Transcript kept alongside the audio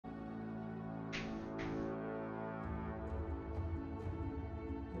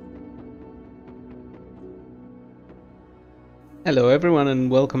Hello everyone and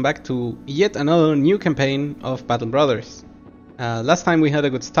welcome back to yet another new campaign of Battle Brothers. Last time we had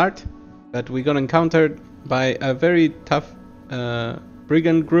a good start, but we got encountered by a very tough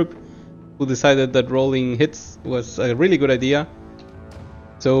brigand group who decided that rolling hits was a really good idea.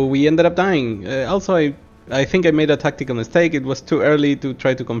 So we ended up dying. I think I made a tactical mistake. It was too early to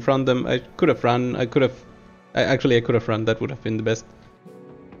try to confront them. I could have run. I could have run. That would have been the best.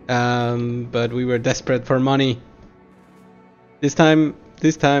 But we were desperate for money. This time,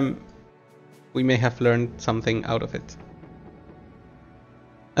 we may have learned something out of it.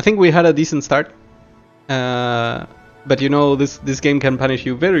 I think we had a decent start, but you know this game can punish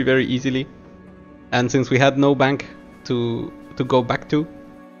you very, very easily. And since we had no bank to go back to,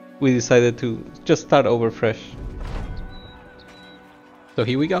 we decided to just start over fresh. So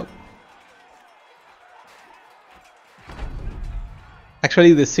here we go.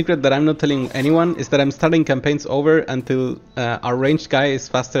 Actually, the secret that I'm not telling anyone is that I'm starting campaigns over until our ranged guy is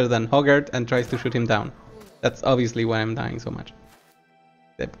faster than Hoggard and tries to shoot him down. That's obviously why I'm dying so much.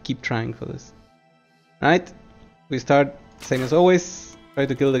 I keep trying for this. Alright, we start same as always. Try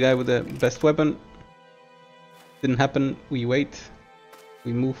to kill the guy with the best weapon. Didn't happen, we wait.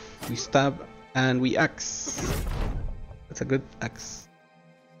 We move, we stab, and we axe. That's a good axe.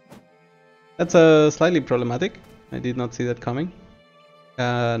 That's slightly problematic. I did not see that coming.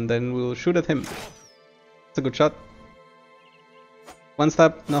 And then we'll shoot at him. It's a good shot. One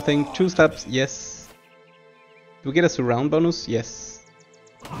stab, nothing. Two stabs, yes. Do we get a surround bonus? Yes.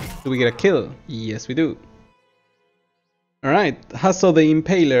 Do we get a kill? Yes, we do. Alright, Hasso the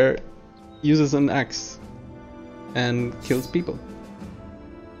Impaler uses an axe and kills people.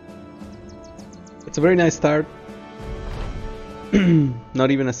 It's a very nice start.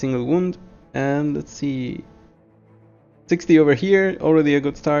 Not even a single wound. And let's see. 60 over here, already a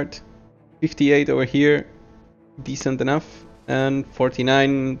good start. 58 over here, decent enough. And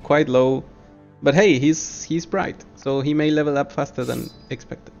 49, quite low. But hey, he's bright, so he may level up faster than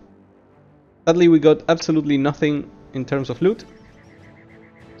expected. Sadly, we got absolutely nothing in terms of loot.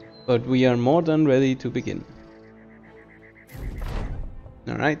 But we are more than ready to begin.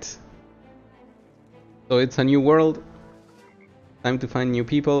 Alright. So it's a new world. Time to find new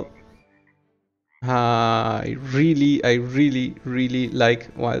people. I really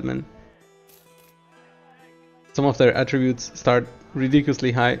like Wildmen. Some of their attributes start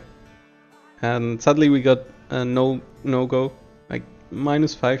ridiculously high, and sadly we got a no go, like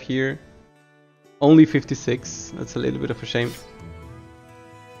 -5 here, only 56. That's a little bit of a shame.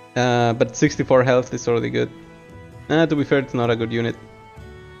 But 64 health is already good. To be fair, it's not a good unit.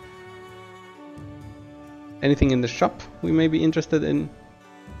 Anything in the shop we may be interested in?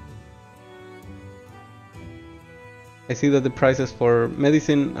 I see that the prices for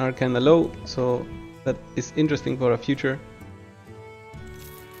medicine are kinda low, so that is interesting for a future.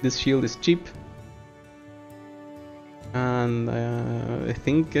 This shield is cheap. And I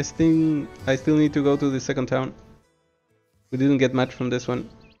think I still need to go to the second town. We didn't get much from this one.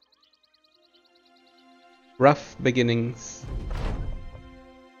 Rough beginnings.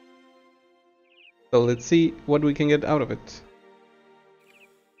 So let's see what we can get out of it.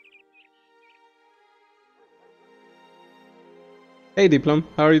 Hey Diplom,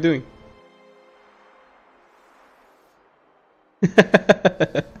 how are you doing?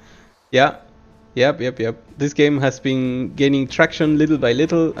 Yeah, yep. This game has been gaining traction little by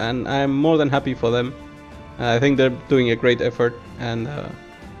little, and I'm more than happy for them. I think they're doing a great effort, and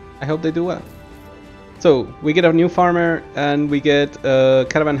I hope they do well. So, we get a new farmer, and we get a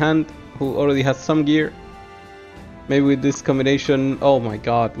caravan hand who already has some gear. Maybe with this combination, oh my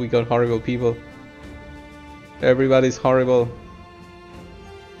god, we got horrible people. Everybody's horrible.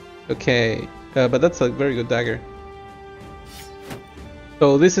 Okay, but that's a very good dagger.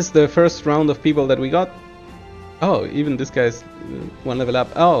 So this is the first round of people that we got. Oh, even this guy's one level up.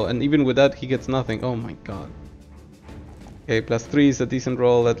 Oh, and even with that he gets nothing. Oh my god. Okay, +3 is a decent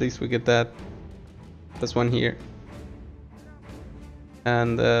roll. At least we get that. +1 here.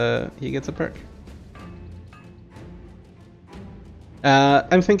 And he gets a perk.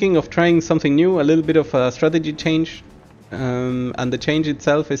 I'm thinking of trying something new, a little bit of a strategy change. And the change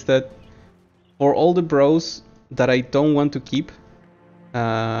itself is that for all the bros that I don't want to keep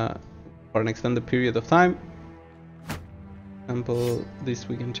for an extended period of time, for example, this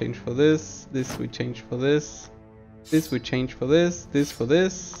we can change for this we change for this we change for this for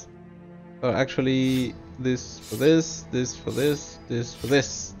this, or actually this for this for this for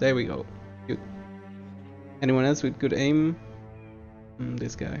this. There we go. Good. Anyone else with good aim?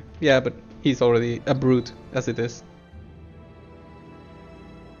 This guy. Yeah, but he's already a brute as it is.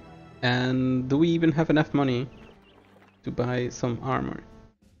 And do we even have enough money? to buy some armor.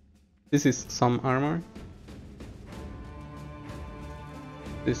 This is some armor.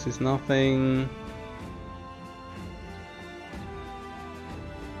 This is nothing.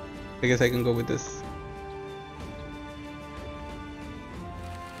 I guess I can go with this.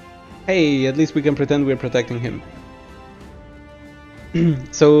 Hey, at least we can pretend we're protecting him.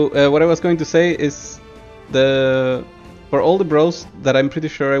 So what I was going to say is for all the bros that I'm pretty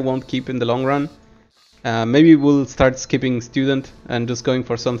sure I won't keep in the long run, maybe we'll start skipping student and just going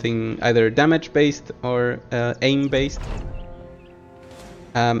for something either damage based or aim based.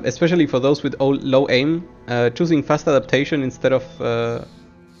 Especially for those with low aim, choosing fast adaptation instead of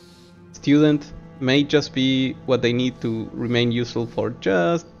student may just be what they need to remain useful for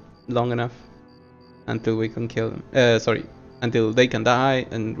just long enough until we can kill them. Until they can die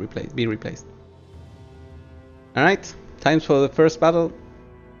and be replaced. Alright, time for the first battle.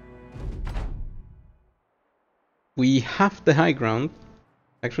 We have the high ground.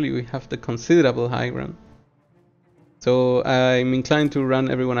 Actually, we have the considerable high ground. So I'm inclined to run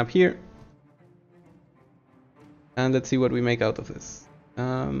everyone up here. And let's see what we make out of this.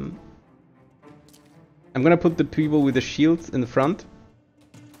 I'm gonna put the people with the shields in the front.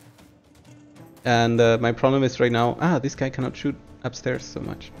 And my problem is right now, this guy cannot shoot upstairs so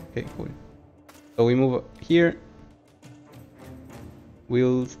much. Okay, cool. So we move here.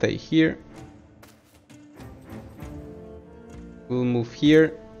 We'll stay here. We'll move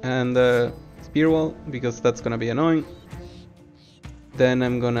here and spear wall because that's gonna be annoying. Then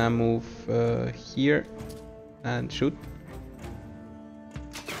I'm gonna move here and shoot.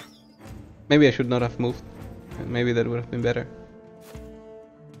 Maybe I should not have moved. Maybe that would have been better.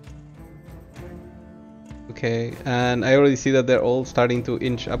 Okay, and I already see that they're all starting to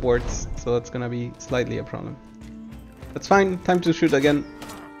inch upwards, so that's gonna be slightly a problem. That's fine, time to shoot again.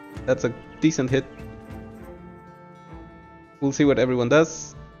 That's a decent hit. We'll see what everyone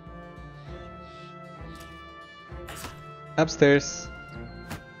does. Upstairs.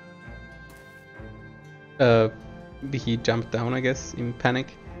 He jumped down, I guess, in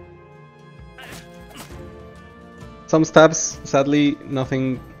panic. Some stabs, sadly,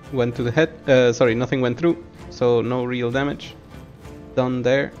 nothing went to the head. Nothing went through, so no real damage done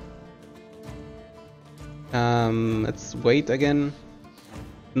there. Let's wait again.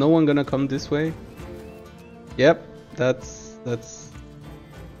 No one gonna come this way. Yep, that's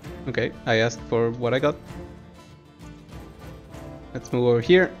okay. I asked for what I got. Let's move over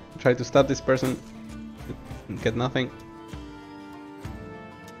here. Try to stab this person. Get nothing.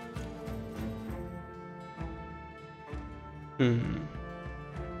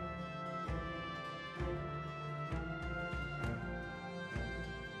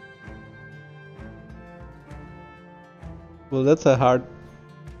 Well, that's a hard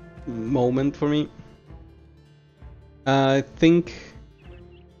moment for me. I think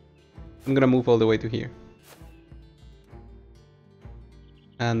I'm gonna move all the way to here.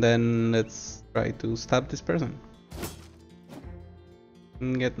 And then let's try to stab this person.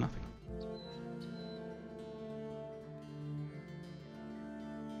 And get nothing.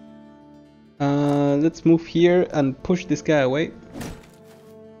 Let's move here and push this guy away.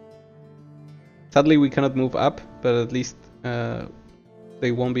 Sadly, we cannot move up, but at least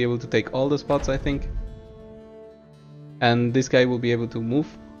they won't be able to take all the spots, I think. And this guy will be able to move,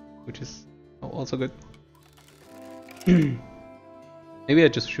 which is also good. Maybe I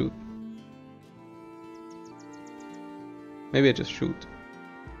just shoot. Maybe I just shoot.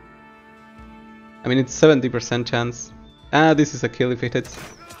 I mean, it's 70% chance. This is a kill if it hits.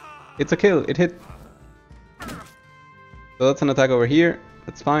 It's a kill, it hit. So that's an attack over here,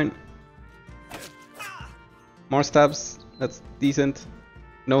 that's fine. More stabs, that's decent.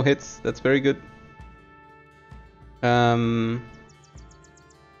 No hits, that's very good.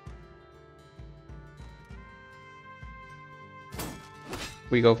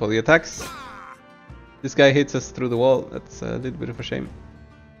 We go for the attacks. This guy hits us through the wall, that's a little bit of a shame.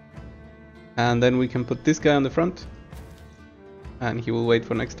 And then we can put this guy on the front. And he will wait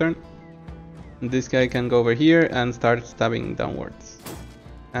for next turn. And this guy can go over here and start stabbing downwards.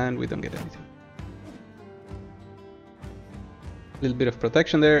 And we don't get anything. A little bit of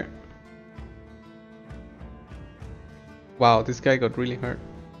protection there. Wow, this guy got really hurt.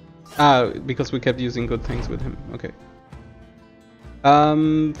 Because we kept using good things with him. Okay.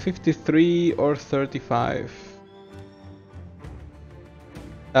 53 or 35.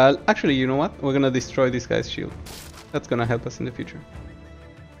 Actually, you know what? We're gonna destroy this guy's shield. That's gonna help us in the future.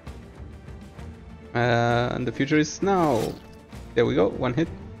 And the future is now. There we go, one hit.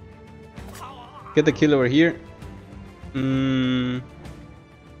 Get the kill over here.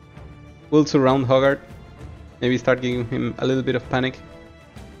 We'll surround Hoggart. Maybe start giving him a little bit of panic.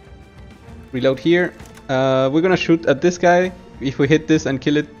 Reload here. We're gonna shoot at this guy. If we hit this and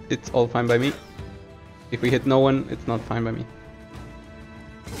kill it, it's all fine by me. If we hit no one, it's not fine by me.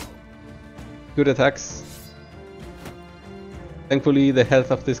 Good attacks. Thankfully, the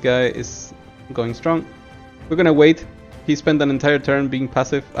health of this guy is going strong. We're gonna wait. He spent an entire turn being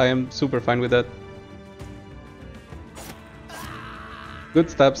passive. I am super fine with that. Good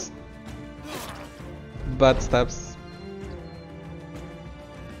stabs. Bad stabs.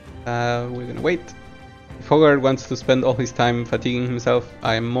 We're gonna wait. If Hogarth wants to spend all his time fatiguing himself,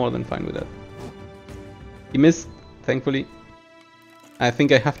 I am more than fine with that. He missed, thankfully. I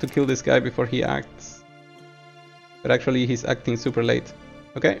think I have to kill this guy before he acts. But actually he's acting super late.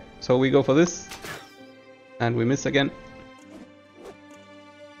 Okay, so we go for this. And we miss again.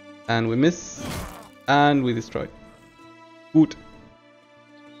 And we miss. And we destroy. Good.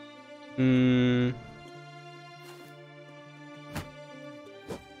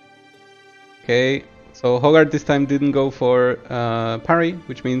 Okay, so Hogarth this time didn't go for parry,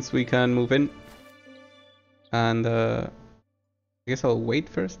 which means we can move in. And I guess I'll wait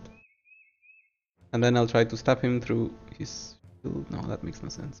first. And then I'll try to stab him through his... No, that makes no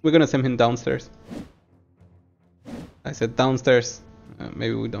sense. We're gonna send him downstairs. I said downstairs.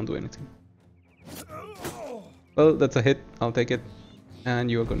 Maybe we don't do anything. Well, that's a hit. I'll take it.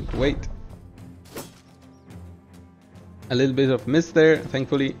 And you are going to wait. A little bit of miss there,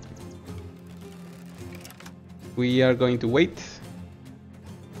 thankfully. We are going to wait.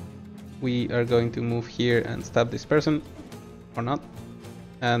 We are going to move here and stab this person. Or not.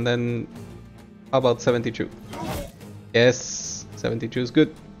 And then... How about 72? Yes, 72 is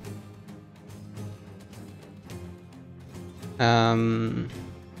good. I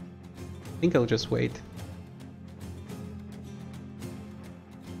think I'll just wait.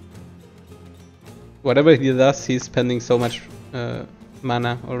 Whatever he does, he's spending so much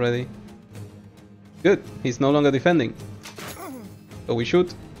mana already. Good, he's no longer defending. So we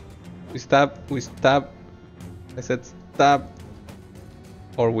shoot. We stab, we stab. I said stab.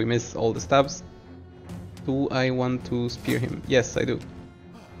 Or we miss all the stabs. Do I want to spear him? Yes, I do.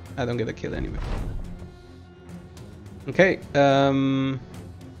 I don't get a kill anyway. Okay,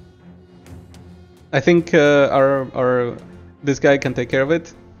 I think this guy can take care of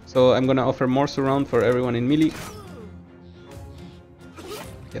it. So I'm gonna offer more surround for everyone in melee.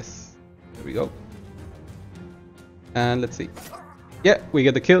 Yes, there we go. And let's see. Yeah, we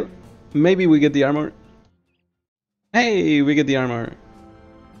get the kill. Maybe we get the armor. Hey, we get the armor.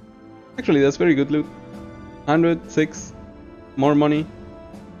 Actually, that's very good loot. 106, more money,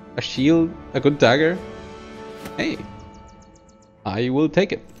 a shield, a good dagger. Hey, I will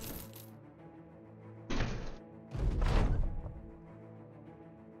take it.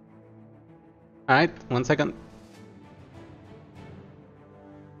 Alright, 1 second.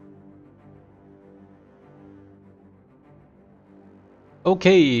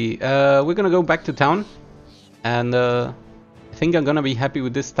 Okay, we're gonna go back to town. And I think I'm gonna be happy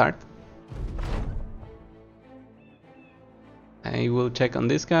with this start. I will check on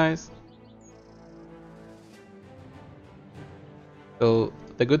these guys. So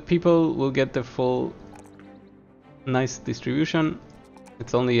the good people will get the full nice distribution.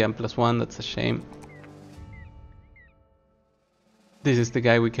 It's only M+1, that's a shame. This is the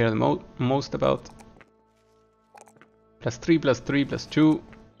guy we care the most about. +3, +3, +2.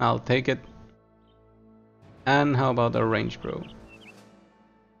 I'll take it. And how about our range bro?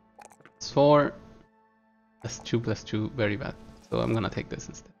 +4. +2, +2, very bad. So I'm gonna take this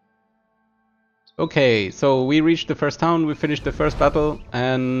instead. Okay, so we reached the first town, we finished the first battle,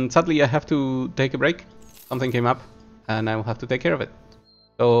 and sadly I have to take a break. Something came up, and I will have to take care of it.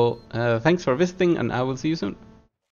 So thanks for visiting, and I will see you soon.